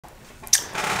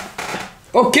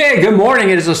Okay, good morning.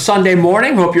 It is a Sunday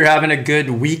morning. Hope you're having a good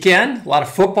weekend. A lot of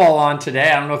football on today.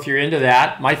 I don't know if you're into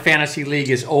that. My fantasy league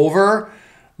is over.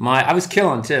 I was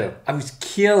killing too. I was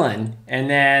killing. And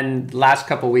then last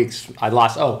couple weeks I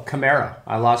lost Camara.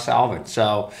 I lost Alvin.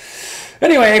 So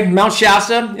anyway, Mount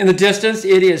Shasta in the distance.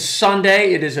 It is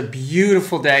Sunday. It is a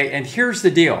beautiful day. And here's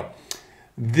the deal.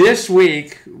 This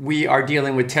week we are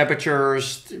dealing with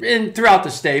temperatures throughout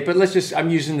the state, but I'm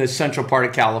using the central part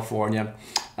of California.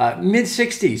 Mid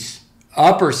 60s,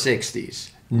 upper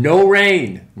 60s, no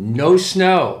rain, no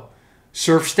snow.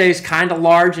 Surf stays kind of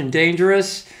large and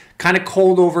dangerous, kind of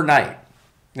cold overnight.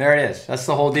 There it is. That's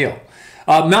the whole deal.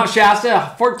 Mount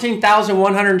Shasta,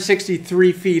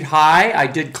 14,163 feet high. I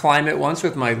did climb it once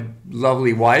with my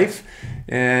lovely wife,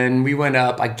 and we went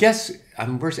up, I guess,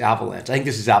 where's Avalanche? I think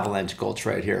this is Avalanche Gulch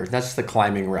right here. That's the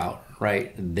climbing route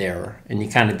right there. And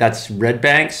that's Red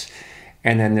Banks.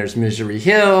 And then there's Misery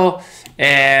Hill,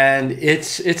 and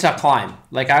it's a climb.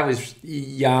 Like, I was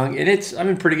young, and I'm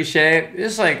in pretty good shape.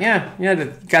 It's like,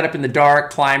 got up in the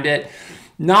dark, climbed it.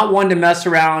 Not one to mess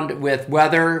around with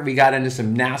weather. We got into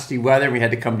some nasty weather. We had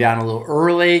to come down a little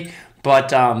early.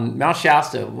 But Mount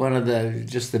Shasta, one of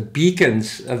the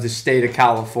beacons of the state of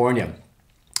California.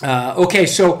 Okay,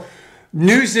 so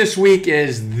news this week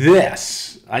is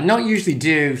this. I don't usually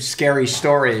do scary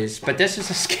stories, but this is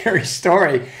a scary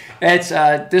story.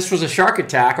 This was a shark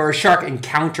attack, or a shark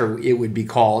encounter, it would be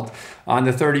called, on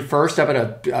the 31st up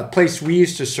at a place we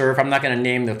used to surf. I'm not going to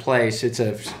name the place. It's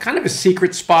a kind of a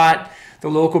secret spot. The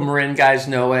local Marin guys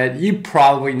know it. You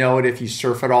probably know it if you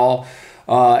surf at all.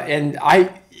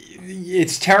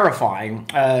 It's terrifying.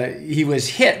 He was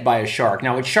hit by a shark.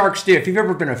 Now, what sharks do, if you've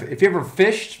ever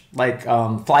fished, like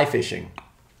fly fishing,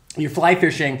 you're fly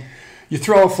fishing. You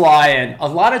throw a fly in. A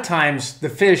lot of times the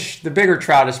fish, the bigger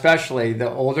trout especially, the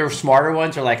older, smarter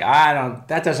ones are like,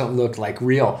 that doesn't look like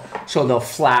real. So they'll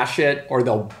flash it or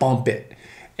they'll bump it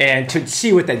and to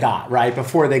see what they got, right,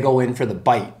 before they go in for the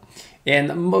bite.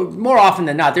 And more often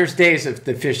than not, there's days of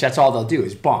the fish, that's all they'll do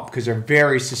is bump because they're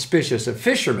very suspicious of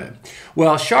fishermen.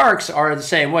 Well, sharks are the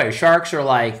same way. Sharks are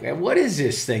like, what is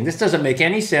this thing? This doesn't make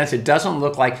any sense. It doesn't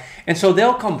look like, and so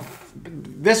they'll come.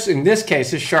 In this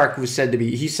case, this shark was said to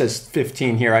be, he says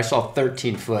 15 here. I saw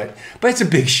 13 foot, but it's a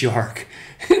big shark.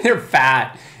 They're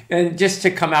fat. And just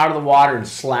to come out of the water and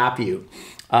slap you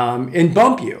and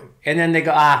bump you. And then they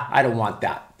go, I don't want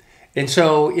that. And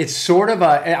so it's sort of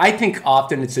I think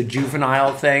often it's a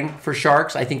juvenile thing for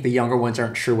sharks. I think the younger ones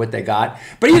aren't sure what they got.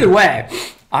 But either way,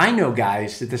 I know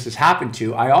guys that this has happened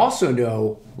to. I also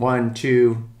know 1,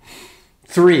 2,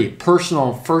 3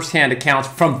 personal firsthand accounts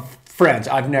from friends.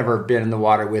 I've never been in the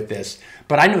water with this,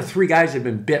 but I know 3 guys that have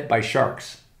been bit by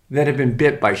sharks. I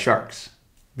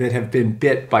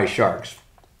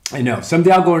know.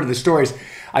 Someday I'll go into the stories.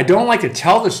 I don't like to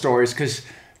tell the stories because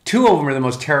 2 of them are the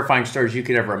most terrifying stories you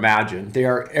could ever imagine. They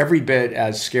are every bit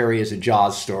as scary as a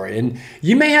Jaws story. And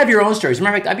you may have your own stories. As a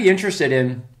matter of fact, I'd be interested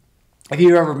in if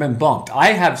you've ever been bumped. I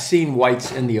have seen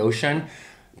whites in the ocean,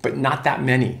 but not that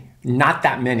many. Not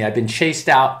that many. I've been chased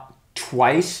out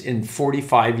twice in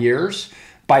 45 years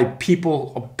by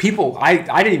people. I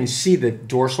didn't even see the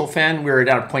dorsal fin. We were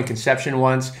down at Point Conception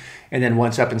once, and then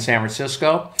once up in San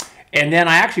Francisco. And then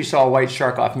I actually saw a white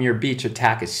shark off Muir Beach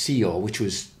attack a seal, which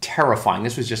was terrifying.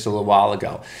 This was just a little while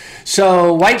ago.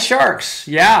 So white sharks,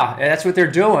 yeah, that's what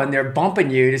they're doing. They're bumping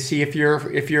you to see if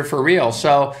you're for real.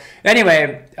 So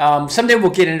anyway, someday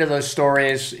we'll get into those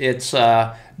stories. It's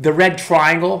the red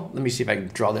triangle. Let me see if I can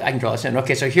draw that. I can draw this in.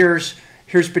 Okay, so here's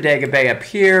Bodega Bay up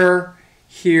here.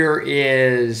 Here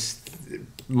is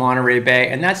Monterey Bay,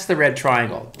 and that's the red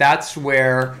triangle. That's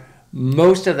where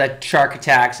most of the shark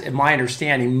attacks, in my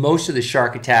understanding, most of the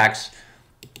shark attacks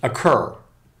occur.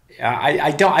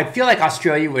 I feel like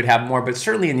Australia would have more, but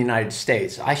certainly in the United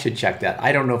States. I should check that.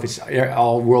 I don't know if it's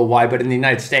all worldwide, but in the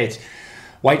United States,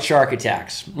 white shark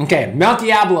attacks. Okay, Mount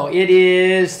Diablo. It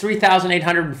is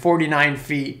 3,849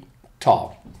 feet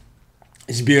tall.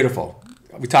 It's beautiful.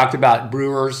 We talked about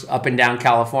brewers up and down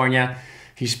California.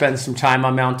 If you spend some time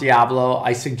on Mount Diablo,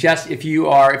 I suggest if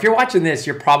you're watching this,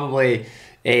 you're probably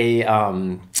a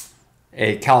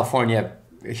California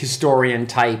historian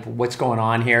type. What's going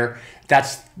on here?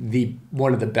 That's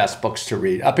one of the best books to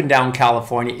read. Up and Down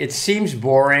California. It seems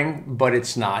boring, but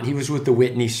it's not. He was with the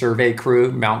Whitney survey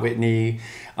crew, Mount Whitney,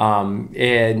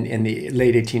 in the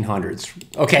late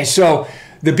 1800s. Okay, so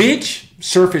the beach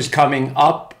surf is coming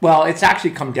up. Well, it's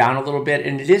actually come down a little bit,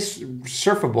 and it is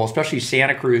surfable, especially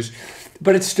Santa Cruz,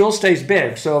 but it still stays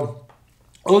big. So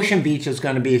Ocean Beach is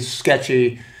going to be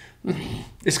sketchy.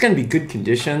 It's going to be good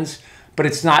conditions, but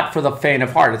it's not for the faint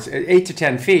of heart. It's 8 to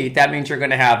 10 feet. That means you're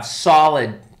going to have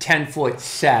solid 10-foot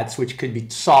sets, which could be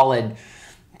solid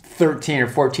 13 or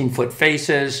 14-foot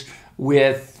faces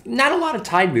with not a lot of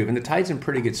tide movement. The tide's in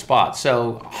pretty good spots.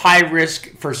 So high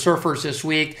risk for surfers this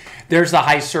week. There's the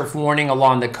high surf warning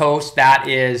along the coast. That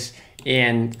is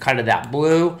in kind of that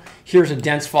blue. Here's a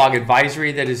dense fog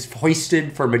advisory that is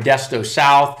hoisted for Modesto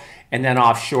South. And then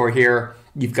offshore here,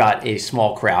 you've got a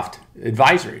small craft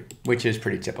advisory, which is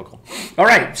pretty typical. All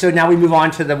right, so now we move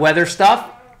on to the weather stuff.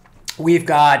 We've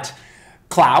got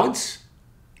clouds.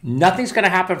 Nothing's going to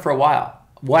happen for a while.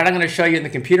 What I'm going to show you in the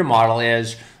computer model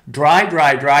is dry,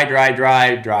 dry, dry, dry,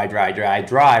 dry, dry, dry, dry,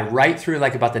 dry, right through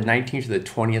like about the 19th to the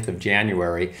 20th of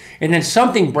January. And then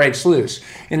something breaks loose.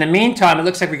 In the meantime, it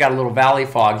looks like we got a little valley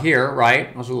fog here,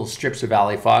 right? Those little strips of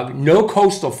valley fog. No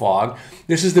coastal fog.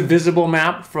 This is the visible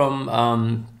map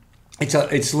from,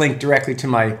 it's linked directly to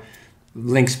my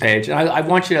links page. And I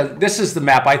want you to, this is the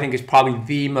map I think is probably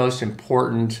the most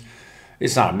important.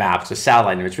 It's not a map, it's a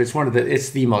satellite image, but it's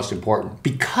the most important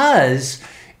because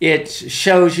it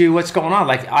shows you what's going on.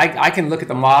 Like I can look at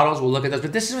the models, we'll look at those,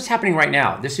 but this is what's happening right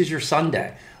now. This is your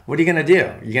Sunday. What are you gonna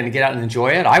do? You're gonna get out and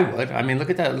enjoy it? I would. I mean,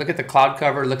 look at the cloud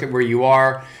cover, look at where you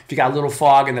are. If you got a little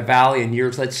fog in the valley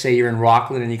and let's say you're in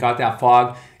Rockland and you got that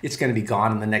fog, it's gonna be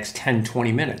gone in the next 10,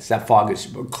 20 minutes. That fog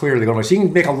is clearly going away. So you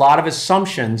can make a lot of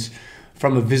assumptions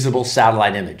from a visible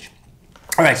satellite image.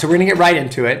 All right, so we're gonna get right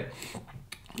into it.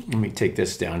 Let me take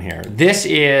this down here. This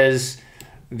is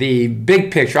the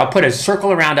big picture. I'll put a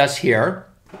circle around us here.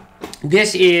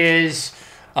 This is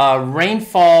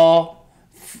rainfall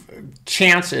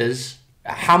chances,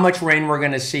 how much rain we're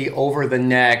going to see over the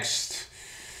next,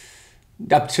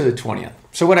 up to the 20th.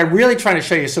 So what I'm really trying to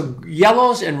show you, so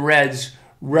yellows and reds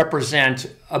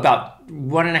represent about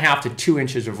 1.5 to 2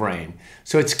 inches of rain.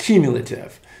 So it's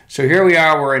cumulative. So here we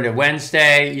are, we're into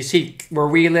Wednesday. You see where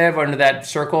we live under that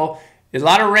circle, a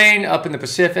lot of rain up in the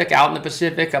Pacific, out in the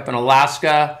Pacific, up in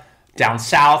Alaska, down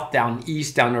south, down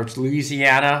east, down north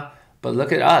Louisiana. But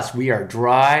look at us. We are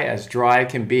dry as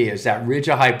can be as that ridge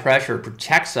of high pressure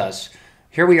protects us.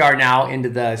 Here we are now into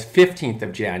the 15th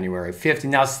of January.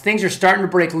 Now things are starting to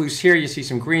break loose here. You see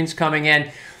some greens coming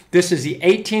in. This is the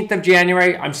 18th of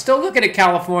January. I'm still looking at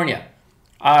California.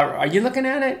 Are you looking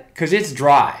at it? Because it's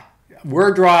dry.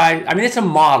 We're dry. I mean, it's a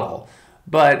model,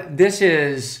 but this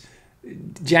is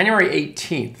January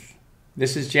 18th.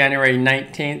 This is January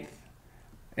 19th,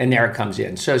 and there it comes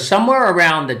in. So somewhere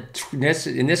around in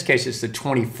this case, it's the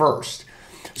 21st.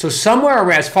 So somewhere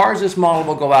around, as far as this model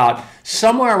will go out,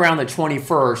 somewhere around the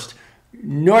 21st,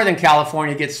 Northern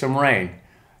California gets some rain.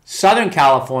 Southern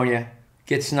California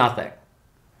gets nothing.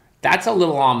 That's a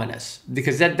little ominous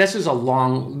because they're down to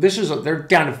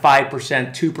 5%,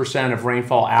 2% of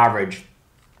rainfall average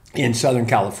in Southern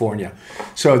California.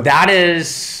 So that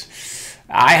is,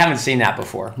 I haven't seen that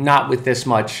before. Not with this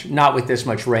much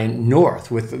rain north.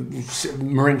 With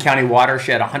Marin County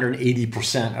watershed,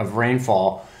 180% of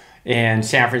rainfall, and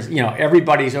San Francisco,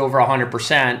 everybody's over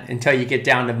 100% until you get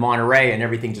down to Monterey and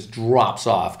everything just drops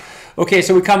off. Okay,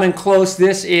 so we come in close.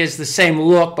 This is the same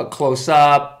look but close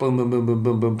up. Boom, boom, boom, boom,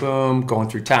 boom, boom, boom. Going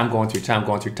through time, going through time,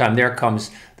 going through time. There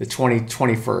comes the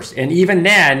 21st, and even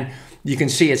then, you can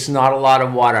see it's not a lot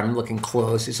of water. I'm looking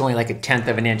close. It's only like 1/10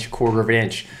 of an inch, 1/4 of an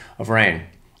inch of rain.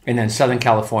 And then Southern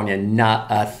California, not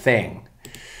a thing.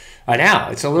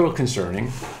 Now, it's a little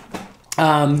concerning.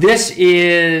 This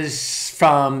is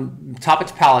from top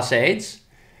of Palisades.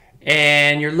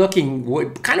 And you're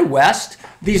looking kind of west.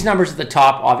 These numbers at the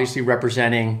top obviously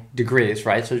representing degrees,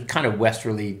 right? So kind of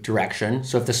westerly direction.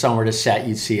 So if the sun were to set,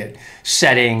 you'd see it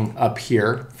setting up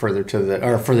here, further to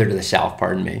the south,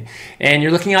 pardon me. And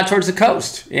you're looking out towards the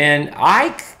coast. And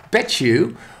I bet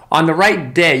you on the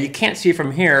right day, you can't see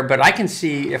from here, but I can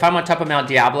see, if I'm on top of Mount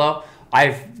Diablo,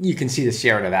 you can see the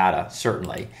Sierra Nevada,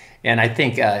 certainly. And I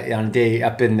think on a day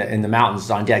up in the mountains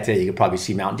on deck day, you could probably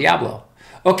see Mount Diablo.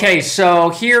 Okay, so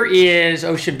here is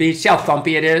Ocean Beach. See how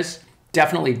thumpy it is?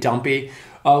 Definitely dumpy.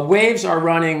 Waves are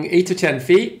running 8 to 10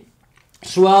 feet.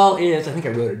 Swell is, I think I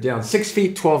wrote it down, 6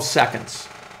 feet, 12 seconds.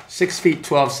 6 feet,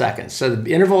 12 seconds. So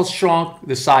the interval's shrunk,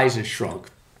 the size is shrunk.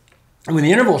 And when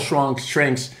the interval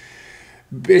shrinks,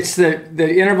 it's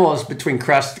the interval is between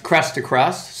crest to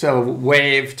crest. So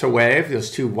wave to wave, those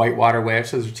two whitewater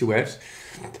waves, so those are two waves.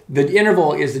 The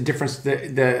interval is the difference,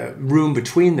 the room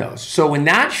between those. So when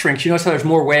that shrinks, you notice how there's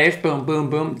more waves, boom, boom,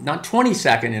 boom, not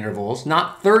 20-second intervals,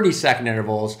 not 30-second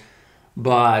intervals,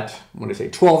 but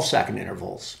 12-second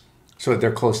intervals. So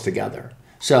they're close together.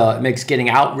 So it makes getting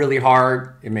out really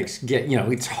hard. It makes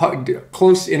it's hard.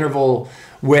 Close interval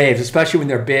waves, especially when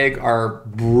they're big, are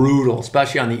brutal,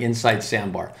 especially on the inside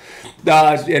sandbar.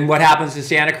 And what happens in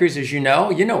Santa Cruz, as you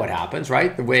know what happens,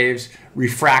 right? The waves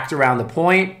refract around the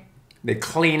point, they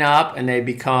clean up, and they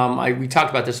become. We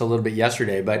talked about this a little bit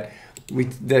yesterday, but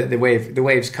the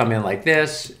waves come in like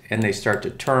this, and they start to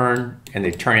turn, and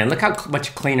they turn in. Look how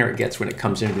much cleaner it gets when it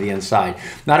comes into the inside.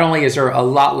 Not only is there a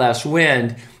lot less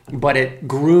wind, but it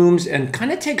grooms and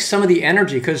kind of takes some of the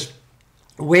energy, because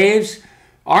waves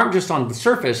aren't just on the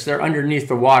surface, they're underneath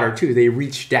the water too. They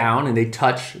reach down and they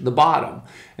touch the bottom.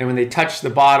 And when they touch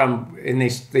the bottom, and they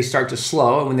start to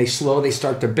slow, and when they slow, they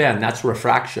start to bend. That's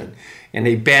refraction. And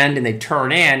they bend and they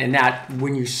turn in, and that,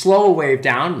 when you slow a wave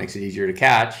down, makes it easier to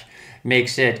catch,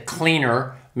 makes it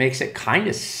cleaner, makes it kind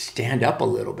of stand up a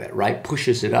little bit, right?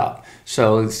 Pushes it up.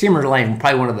 So the Steamer Lane,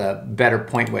 probably one of the better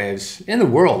point waves in the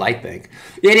world, I think.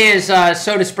 It is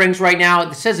Soda Springs right now.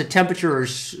 It says the temperature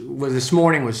this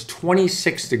morning was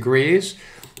 26 degrees.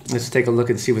 Let's take a look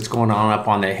and see what's going on up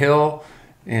on the hill.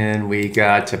 And we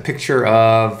got a picture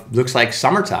of, looks like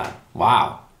summertime.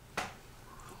 Wow.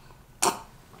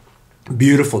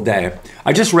 Beautiful day.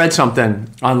 I just read something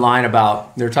online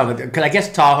about, they're talking, because I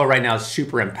guess Tahoe right now is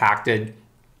super impacted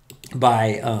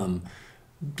by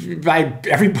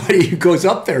everybody who goes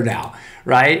up there now,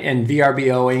 right? And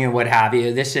VRBOing and what have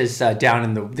you. This is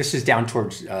down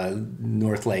towards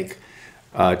North Lake,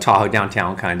 Tahoe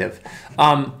downtown kind of.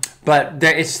 But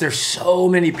there's so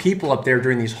many people up there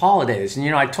during these holidays.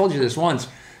 And I told you this once,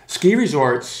 ski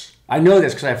resorts, I know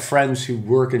this because I have friends who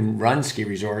work and run ski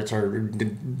resorts, or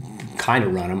kind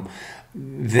of run them.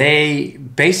 They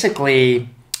basically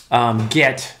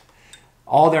get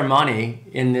all their money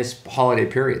in this holiday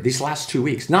period, these last 2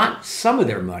 weeks. Not some of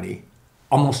their money,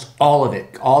 almost all of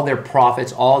it, all their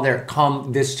profits, all their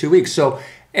come this 2 weeks. So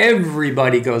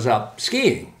everybody goes up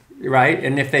skiing, right?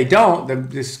 And if they don't,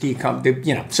 the ski come,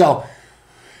 So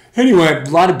anyway, a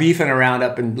lot of beefing around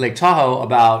up in Lake Tahoe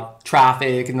about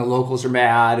traffic, and the locals are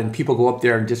mad, and people go up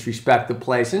there and disrespect the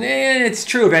place. And it's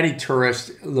true of any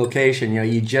tourist location.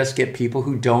 You just get people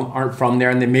who aren't from there,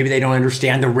 and then maybe they don't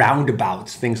understand the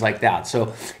roundabouts, things like that.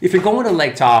 So if you're going to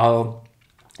Lake Tahoe,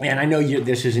 and I know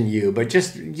this isn't you, but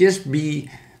just be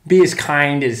as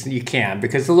kind as you can,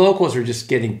 because the locals are just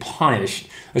getting punished,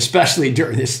 especially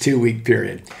during this 2 week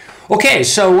period. Okay,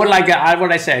 so what did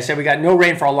I say? I said we got no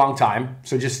rain for a long time,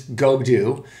 so just go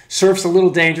do. Surf's a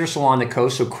little dangerous along the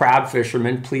coast, so crab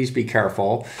fishermen, please be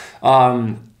careful.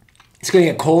 It's going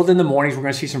to get cold in the mornings. We're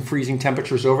going to see some freezing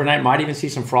temperatures overnight. Might even see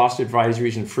some frost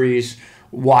advisories and freeze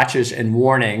watches and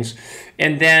warnings.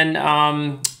 And then,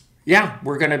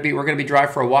 we're going to be dry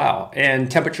for a while, and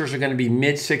temperatures are going to be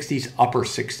mid 60s, upper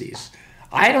 60s.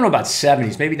 I don't know about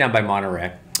 70s, maybe down by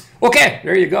Monterey. Okay,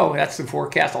 there you go. That's the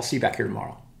forecast. I'll see you back here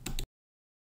tomorrow.